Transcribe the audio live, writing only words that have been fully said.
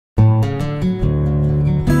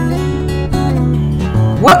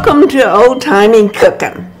Welcome to Old Time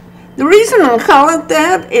Cookin. The reason I call it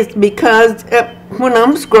that is because when I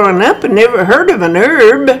was growing up I never heard of an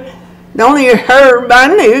herb. The only herb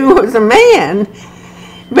I knew was a man.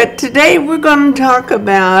 But today we're going to talk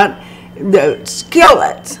about the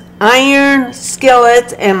skillets, iron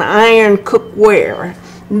skillets and iron cookware.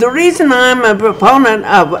 The reason I'm a proponent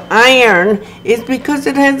of iron is because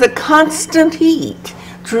it has a constant heat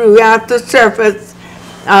throughout the surface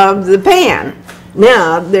of the pan.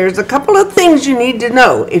 Now, there's a couple of things you need to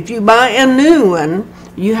know. If you buy a new one,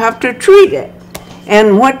 you have to treat it.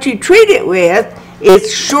 And what you treat it with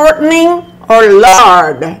is shortening or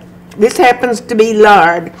lard. This happens to be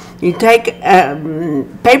lard. You take a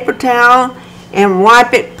paper towel and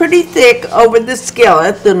wipe it pretty thick over the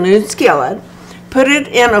skillet, the new skillet. Put it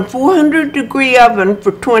in a 400-degree oven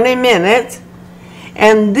for 20 minutes.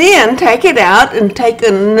 And then take it out and take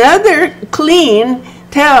another clean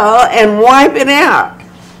towel and wipe it out.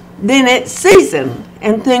 Then it's seasoned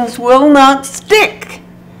and things will not stick.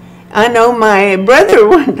 I know my brother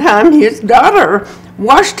one time, his daughter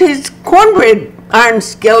washed his cornbread iron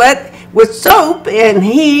skillet with soap, and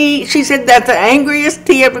she said that's the angriest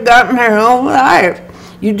he ever got in her whole life.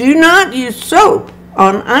 You do not use soap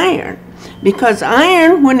on iron because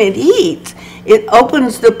iron, when it heats, it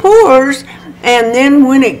opens the pores, and then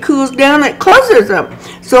when it cools down, it closes them.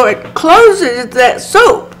 So it closes that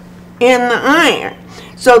soap in the iron.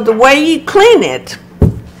 So the way you clean it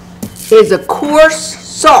is a coarse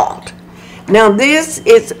salt. Now this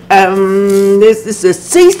is a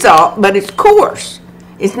sea salt, but it's coarse.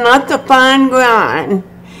 It's not the fine grind.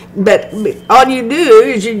 But all you do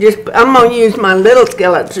is I'm going to use my little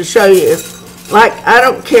skillet to show you. Like, I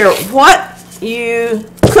don't care what you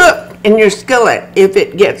cook in your skillet, if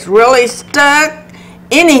it gets really stuck,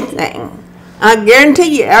 anything, I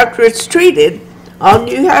guarantee you after it's treated, all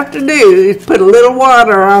you have to do is put a little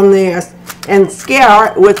water on this and scour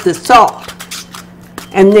it with the salt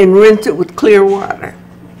and then rinse it with clear water.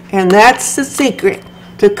 And that's the secret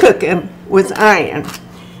to cooking with iron.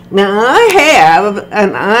 Now I have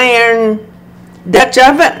an iron Dutch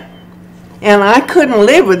oven and I couldn't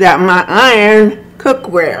live without my iron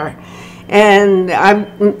cookware. And I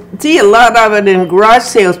see a lot of it in garage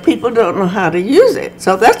sales. People don't know how to use it.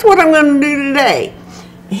 So that's what I'm going to do today.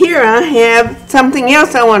 Here I have something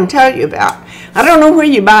else I want to tell you about. I don't know where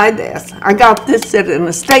you buy this. I got this at an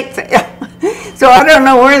estate sale. So I don't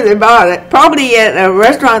know where they bought it. Probably at a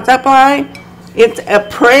restaurant supply. It's a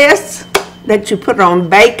press that you put on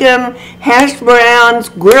bacon, hash browns,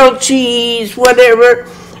 grilled cheese, whatever.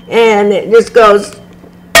 And it just goes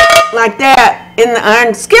like that in the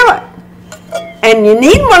iron skillet. And you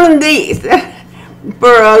need one of these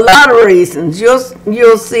for a lot of reasons.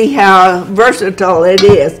 You'll see how versatile it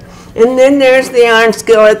is. And then there's the iron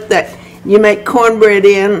skillet that you make cornbread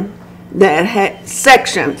in that has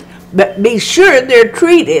sections. But be sure they're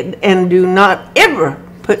treated and do not ever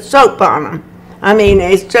put soap on them. I mean,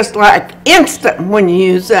 it's just like instant when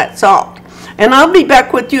you use that salt. And I'll be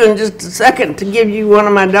back with you in just a second to give you one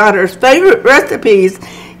of my daughter's favorite recipes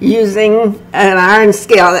using an iron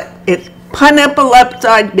skillet. It's pineapple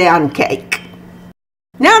upside down cake.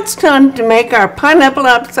 Now it's time to make our pineapple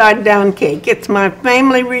upside down cake. It's my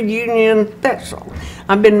family reunion special.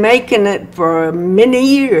 I've been making it for many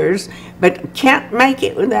years, but can't make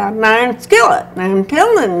it without an iron skillet. I'm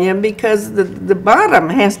telling you, because the bottom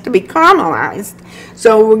has to be caramelized.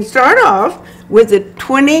 So we start off with a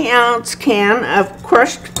 20-ounce can of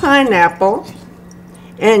crushed pineapple,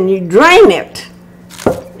 and you drain it.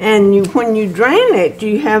 And when you drain it,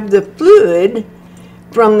 you have the fluid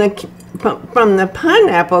from the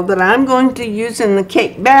pineapple that I'm going to use in the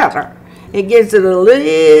cake batter. It gives it a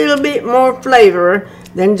little bit more flavor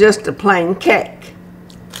than just a plain cake.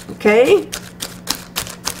 Okay?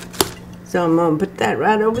 So I'm going to put that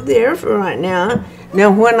right over there for right now. Now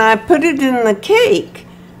when I put it in the cake,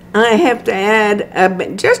 I have to add I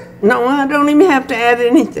don't even have to add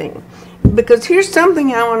anything. Because here's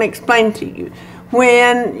something I want to explain to you.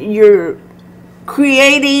 When you're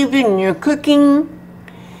creative in your cooking,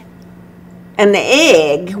 one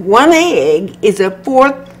egg is a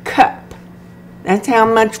 1/4 cup. That's how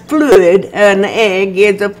much fluid an egg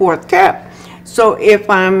is, a 1/4 cup. So if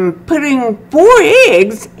I'm putting 4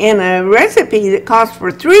 eggs in a recipe that calls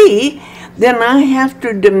for 3, then I have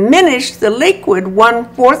to diminish the liquid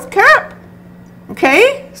 1/4 cup.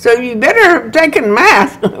 Okay? So you better have taken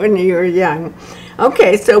math when you were young.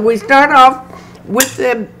 Okay, so we start off with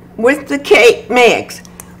the cake mix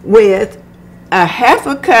with a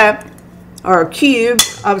 1/2 cup or a cube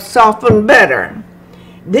of softened butter.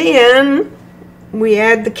 Then we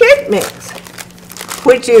add the cake mix,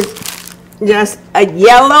 which is just a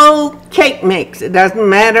yellow cake mix. It doesn't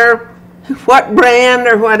matter what brand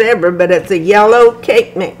or whatever, but it's a yellow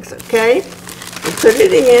cake mix, okay? You put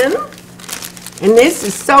it in, and this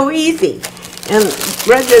is so easy. And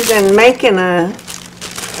rather than making a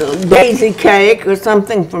daisy cake or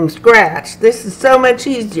something from scratch, this is so much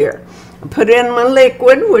easier. I put in my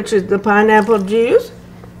liquid, which is the pineapple juice,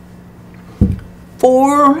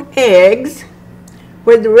 4 eggs,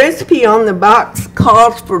 where the recipe on the box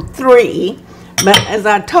calls for 3, but as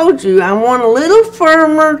I told you, I want a little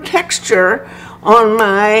firmer texture on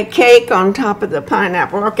my cake on top of the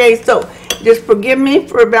pineapple. Okay, so just forgive me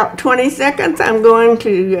for about 20 seconds. I'm going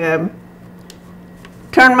to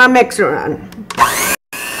turn my mixer on.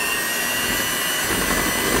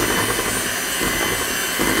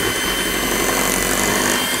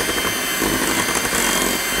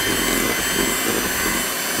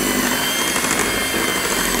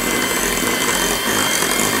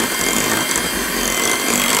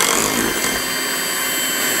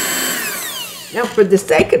 Now, for the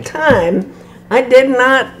sake of time, I did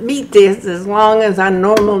not beat this as long as I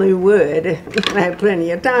normally would. I have plenty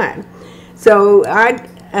of time. So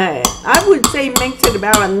I would say mix it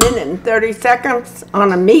about 1 minute and 30 seconds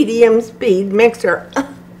on a medium speed mixer.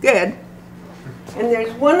 Good. And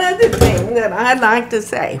there's one other thing that I'd like to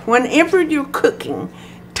say. Whenever you're cooking,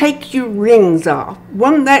 take your rings off.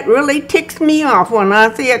 One that really ticks me off when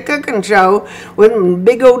I see a cooking show with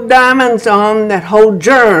big old diamonds on that hold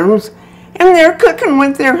germs, and they're cooking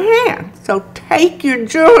with their hands. So take your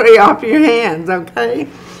jewelry off your hands, okay?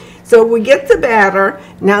 So we get the batter.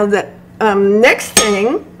 Now the next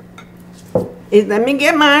thing is, let me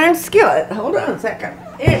get my iron skillet. Hold on a second.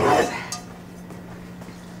 Here it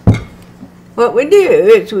is. What we do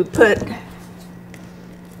is we put,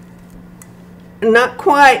 not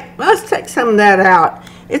quite, let's take some of that out.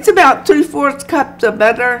 It's about 3/4 cups of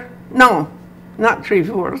butter. No, not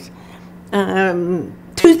 3/4.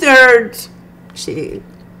 2/3. See,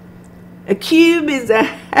 a cube is a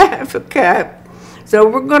 1/2 cup. So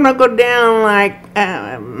we're going to go down like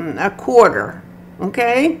 1/4,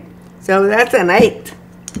 okay? So that's 1/8.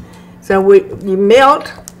 So you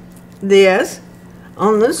melt this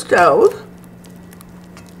on the stove.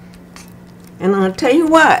 And I'll tell you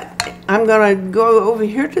what, I'm going to go over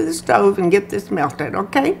here to the stove and get this melted,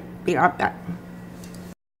 okay? Be right back.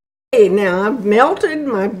 Okay, now I've melted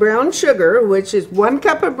my brown sugar, which is 1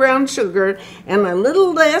 cup of brown sugar and a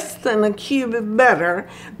little less than a cube of butter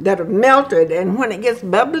that have melted. And when it gets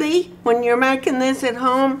bubbly, when you're making this at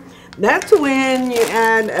home, that's when you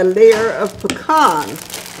add a layer of pecan.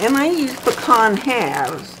 And I use pecan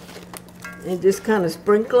halves. And just kind of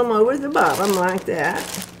sprinkle them over the bottom like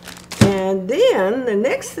that. And then the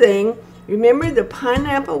next thing, remember the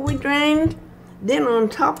pineapple we drained? Then on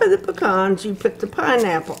top of the pecans, you put the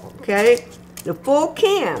pineapple, okay? The full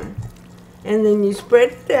can. And then you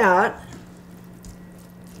spread it out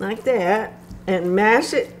like that and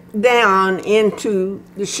mash it down into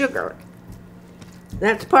the sugar.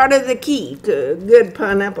 That's part of the key to a good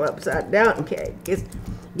pineapple upside down cake, is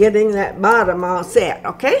getting that bottom all set,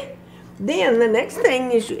 okay? Then the next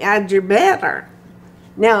thing is you add your batter.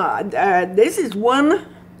 Now, this is 1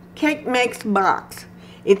 cake mix box.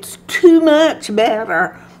 It's too much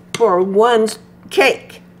batter for 1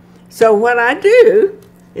 cake. So what I do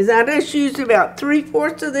is I just use about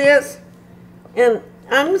 3/4 of this, and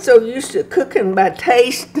I'm so used to cooking by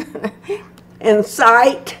taste and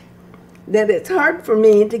sight that it's hard for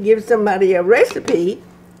me to give somebody a recipe,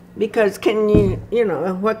 because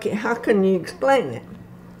how can you explain it?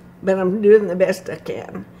 But I'm doing the best I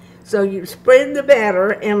can. So you spread the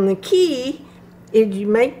batter, and the key is you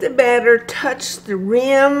make the batter touch the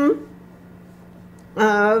rim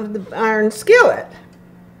of the iron skillet.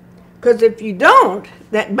 Because if you don't,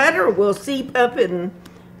 that butter will seep up and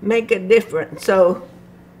make a difference. So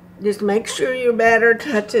just make sure your batter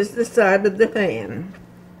touches the side of the pan.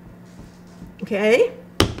 Okay?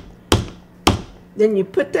 Then you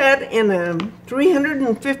put that in a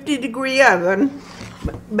 350-degree oven.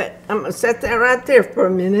 But I'm going to set that right there for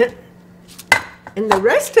a minute. And the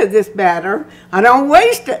rest of this batter, I don't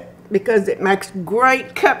waste it, because it makes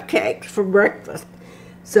great cupcakes for breakfast.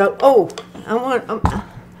 So, I want to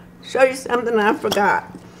show you something I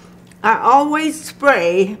forgot. I always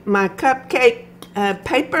spray my cupcake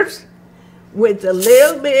papers with a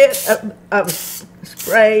little bit of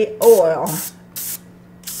spray oil.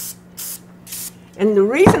 And the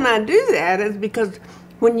reason I do that is because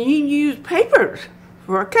when you use papers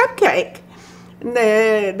for a cupcake,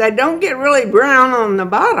 they don't get really brown on the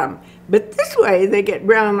bottom, but this way they get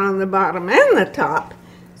brown on the bottom and the top.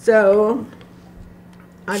 So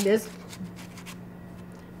I just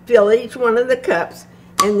fill each one of the cups,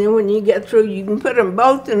 and then when you get through, you can put them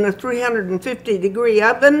both in a 350-degree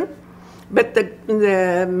oven, but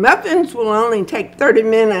the muffins will only take 30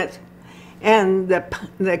 minutes, and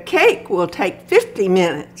the cake will take 50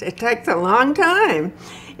 minutes. It takes a long time.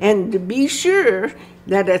 And to be sure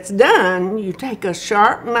that it's done, you take a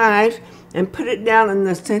sharp knife and put it down in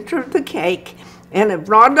the center of the cake, and if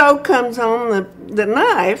raw dough comes on the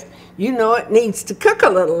knife, you know it needs to cook a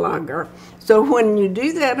little longer. So when you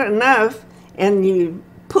do that enough and you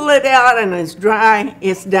pull it out and it's dry,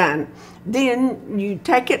 it's done. Then you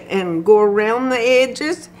take it and go around the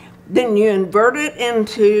edges, then you invert it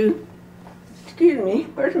into, excuse me,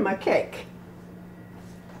 where's my cake?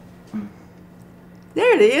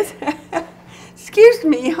 There it is. Excuse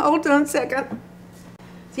me, hold on a second.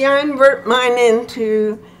 See, I invert mine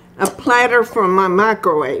into a platter from my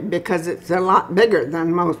microwave because it's a lot bigger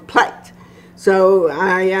than most plates. So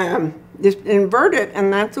I just invert it,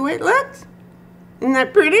 and that's the way it looks. Isn't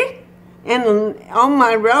that pretty? And all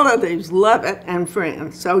my relatives love it, and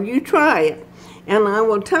friends. So you try it. And I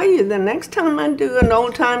will tell you, the next time I do an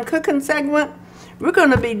Old Time Cooking segment, we're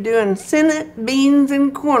going to be doing Senate beans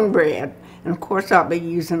and cornbread. And of course, I'll be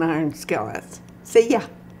using iron skillets. See ya.